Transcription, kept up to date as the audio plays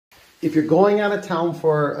If you're going out of town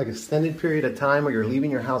for an extended period of time or you're leaving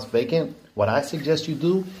your house vacant, what I suggest you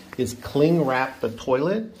do is cling wrap the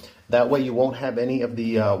toilet. That way you won't have any of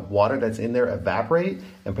the water that's in there evaporate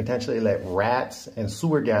and potentially let rats and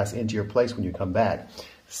sewer gas into your place when you come back.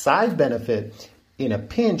 Side benefit, in a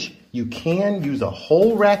pinch, you can use a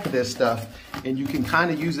whole rack of this stuff and you can kind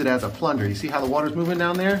of use it as a plunger. You see how the water's moving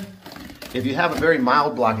down there? If you have a very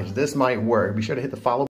mild blockage, this might work. Be sure to hit the follow